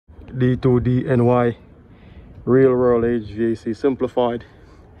D2DNY, real world HVAC simplified.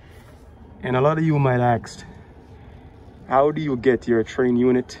 And a lot of you might ask, how do you get your Trane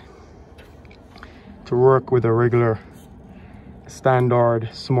unit to work with a regular standard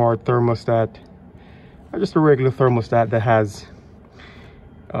smart thermostat, or just a regular thermostat that has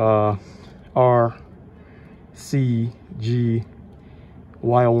R, C, G,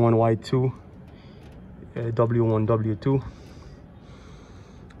 Y1, Y2, W1, W2.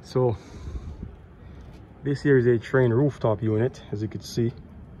 So this here is a Trane Rooftop unit, as you can see.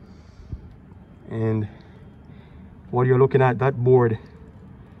 And what you're looking at, that board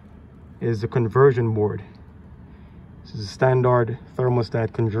is the conversion board. This is a standard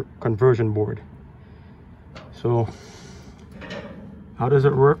thermostat conversion board. So how does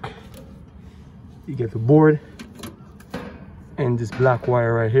it work? You get the board and this black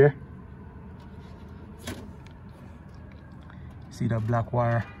wire right here. See that black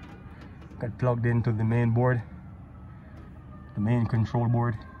wire got plugged into the main board, the main control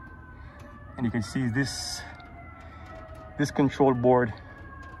board. And you can see this control board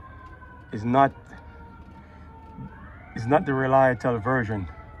is not the Reliatel version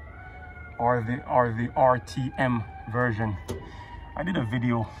or the RTM version. I did a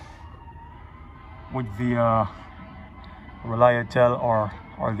video with the Reliatel or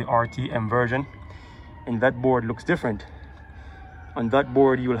the RTM version, and that board looks different. On that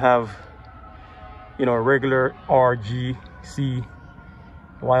board you will have, you know, regular R, G, C,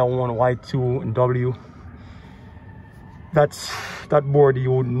 Y1, Y2, and W. That board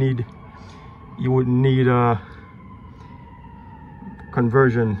you would need a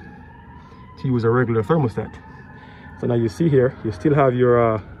conversion to use a regular thermostat. So now you see here, you still have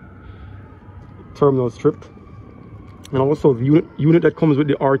your terminal strip, and also the unit that comes with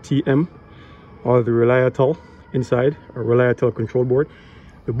the RTM or the Reliatel inside, a Reliatel control board.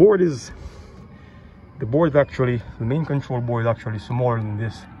 The main control board is actually smaller than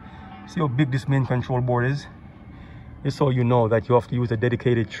this. See how big this main control board is? Just so you know that you have to use a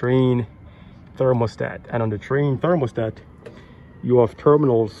dedicated Trane thermostat, and on the Trane thermostat you have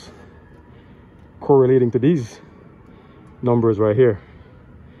terminals correlating to these numbers right here.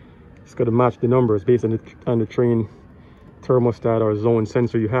 It's got to match the numbers based on the Trane thermostat or zone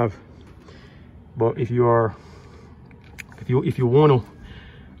sensor you have. But if you want to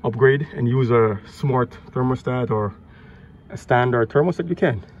upgrade and use a smart thermostat or a standard thermostat, you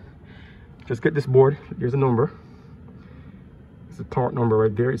can just get this board. There's a number, it's a part number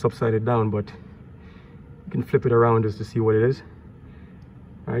right there. It's upside down, but you can flip it around just to see what it is.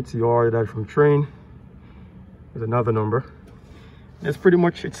 All right, so you order that from Trane. There's another number. That's pretty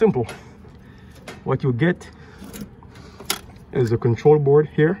much it. Simple. What you get is a control board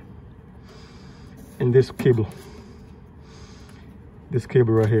here and this cable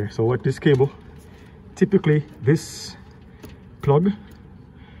right here. So what this cable, typically this plug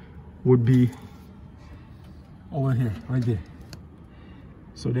would be over here, right there.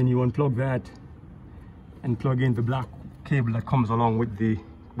 So then you unplug that and plug in the black cable that comes along with the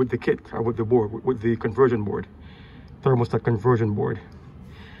kit, or with the board, with the conversion board, thermostat conversion board.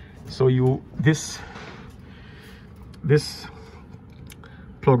 So this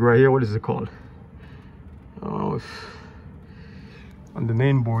plug right here, what is it called? On the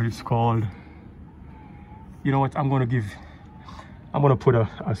main board it's called, you know what, I'm gonna put a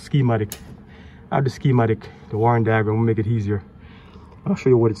schematic. I have the schematic, the wiring diagram will make it easier. I'll show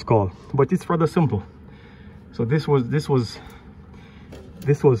you what it's called, but it's rather simple. So this was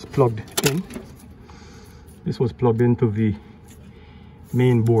plugged in. This was plugged into the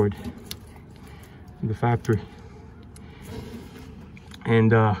main board in the factory,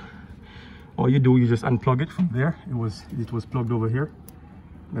 and all you do, you just unplug it from there. It was plugged over here,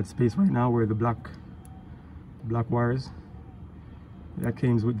 that space right now where the black wires that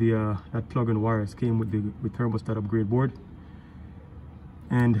came with the that plug and wires came with the thermostat upgrade board.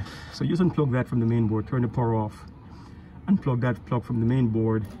 And so you just unplug that from the main board, turn the power off, unplug that plug from the main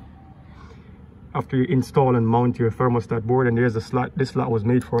board. After you install and mount your thermostat board, and there's a slot, this slot was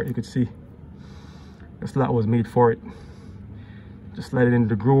made for it, you can see the slot was made for it. Just slide it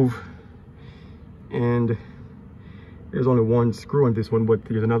into the groove, and there's only one screw on this one, but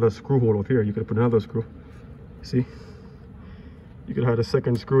there's another screw hole over here. You could put another screw, see, you could add a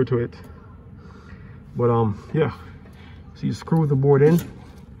second screw to it. But yeah, so you screw the board in,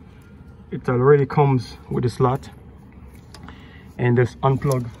 it already comes with a slot, and just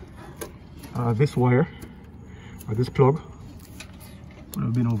unplug this wire, or this plug would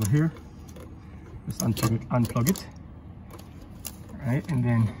have been over here. Just unplug it, right, and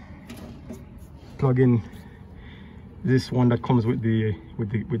then plug in this one that comes with the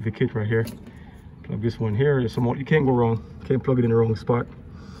kit right here. Plug this one here. There's some more, you can't go wrong. Can't plug it in the wrong spot.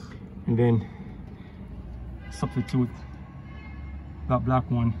 And then substitute that black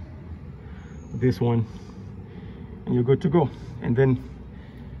one with this one, and you're good to go. And then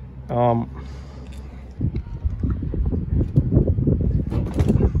I'll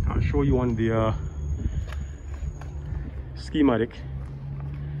show you on the schematic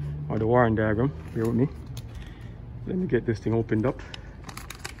or the wiring diagram. Bear with me. Let me get this thing opened up.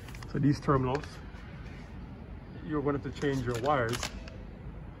 So these terminals, you're going to have to change your wires.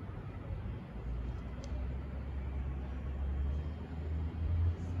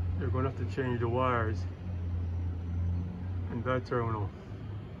 You're going to have to change the wires in that terminal,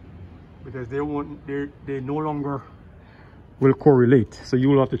 because they no longer will correlate. So you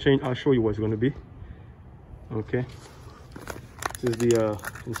will have to change. I'll show you what it's going to be. Okay, this is the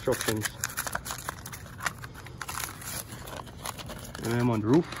instructions. And I'm on the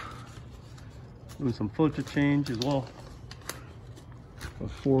roof doing some filter change as well for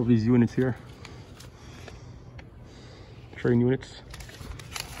 4 of these units here, Trane units.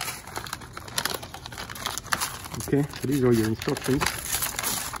 Okay, so these are your instructions.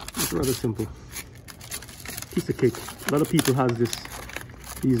 It's rather simple. Piece of cake. A lot of people has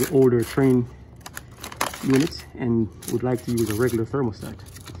these older Trane units and would like to use a regular thermostat.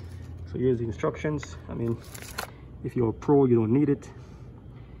 So here's the instructions. I mean, if you're a pro, you don't need it.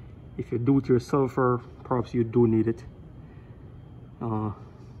 If you do it yourselfer, perhaps you do need it. So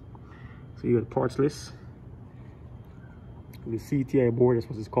you got parts list. The CTI board, that's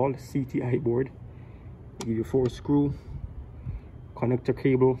what it's called, CTI board. Give you 4 screw connector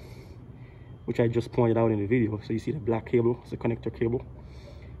cable, which I just pointed out in the video. So you see the black cable, it's a connector cable,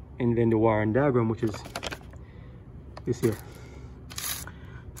 and then the wiring diagram, which is this here.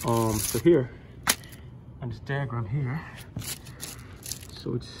 So here on this diagram here,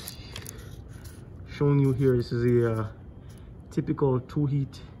 so it's showing you here, this is a typical 2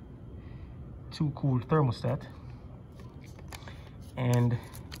 heat 2 cool thermostat, and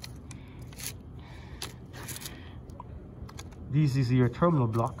this is your terminal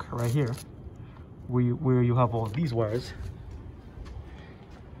block right here, where you have all these wires.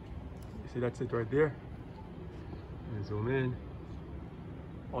 You see, that's it right there. And zoom in,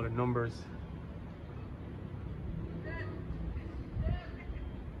 all the numbers.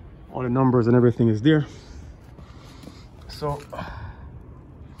 All the numbers and everything is there. So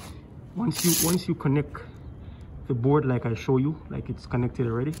once you connect the board like I show you, like it's connected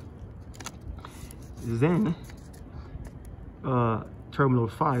already, then terminal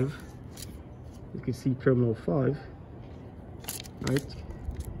 5, you can see terminal 5, right?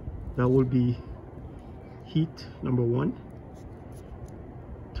 That will be heat number 1.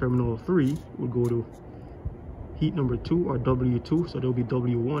 Terminal 3 will go to heat number 2 or W2, so there'll be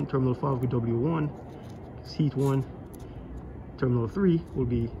W1. Terminal 5 will be W1, it's heat 1. Terminal 3 will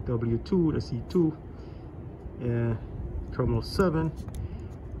be W2, that's heat 2. Terminal 7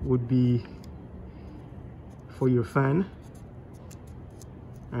 would be for your fan,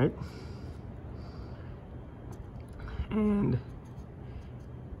 right? And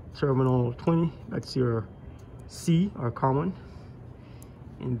terminal 20, that's your C or common.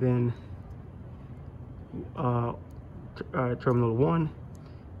 And then terminal 1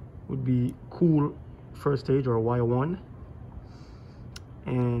 would be cool first stage or Y1,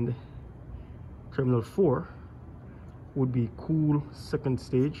 and terminal 4 would be cool second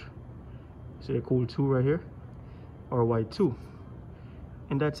stage, say cool 2 right here, or Y2,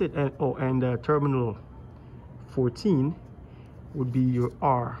 and that's it. And terminal 14 would be your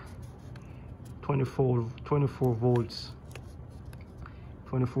R, 24 volts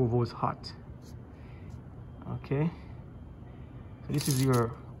hot. Okay, so this is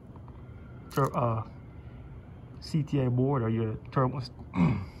your CTI board, or your thermostat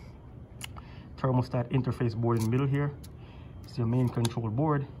interface board in the middle here. It's your main control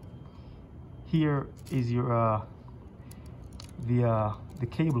board. Here is your the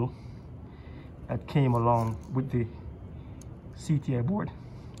cable that came along with the CTI board,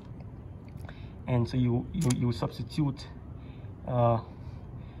 and so you substitute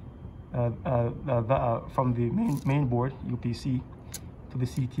from the main board UPC to the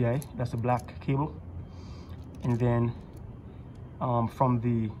CTI, that's the black cable, and then from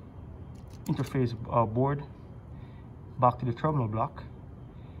the interface board back to the terminal block,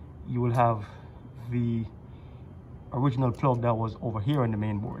 you will have the original plug that was over here on the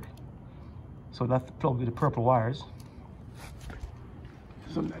main board. So that's the plug with the purple wires.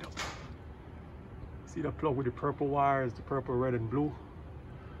 Zoom that up. See the plug with the purple wires, the purple, red, and blue.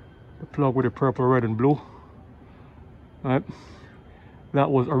 The plug with the purple, red, and blue. All right,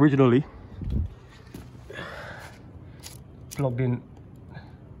 that was originally plugged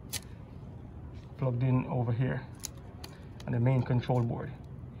in over here on the main control board.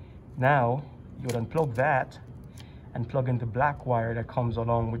 Now you would unplug that and plug in the black wire that comes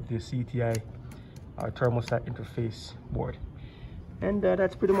along with the CTI thermostat interface board. And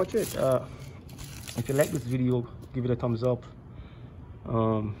that's pretty much it. If you like this video, give it a thumbs up.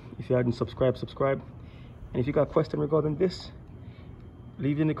 If you hadn't subscribed, subscribe. And if you got a question regarding this,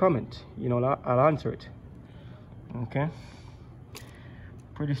 leave it in the comment. You know, I'll answer it. Okay,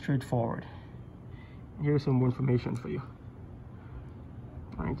 pretty straightforward. Here's some more information for you.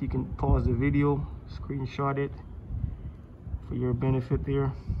 All right, you can pause the video, screenshot it for your benefit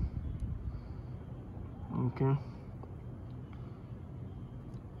there. Okay.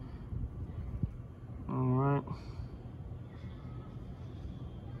 All right.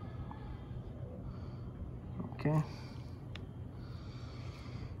 Okay.